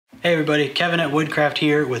Hey everybody, Kevin at Woodcraft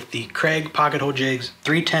here with the Kreg Pocket-Hole Jigs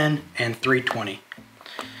 310 and 320.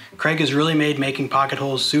 Kreg has really made making pocket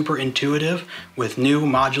holes super intuitive with new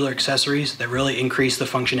modular accessories that really increase the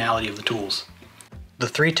functionality of the tools. The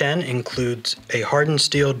 310 includes a hardened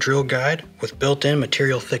steel drill guide with built-in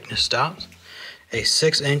material thickness stops, a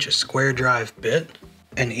 6-inch square drive bit,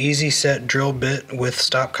 an easy set drill bit with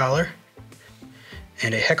stop collar,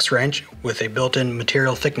 and a hex wrench with a built-in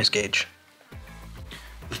material thickness gauge.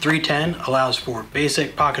 The 310 allows for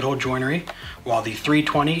basic pocket hole joinery, while the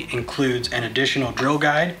 320 includes an additional drill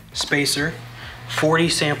guide, spacer, 40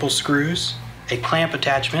 sample screws, a clamp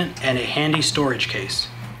attachment, and a handy storage case.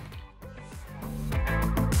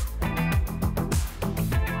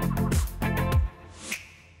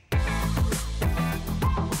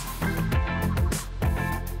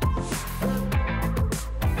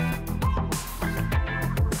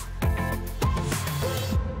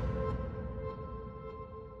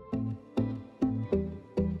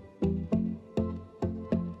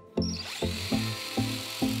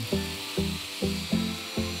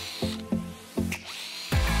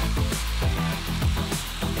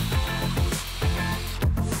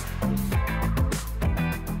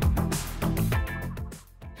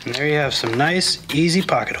 And there you have some nice, easy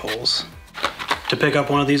pocket holes. To pick up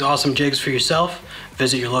one of these awesome jigs for yourself,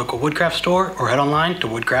 visit your local Woodcraft store or head online to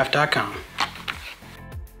woodcraft.com.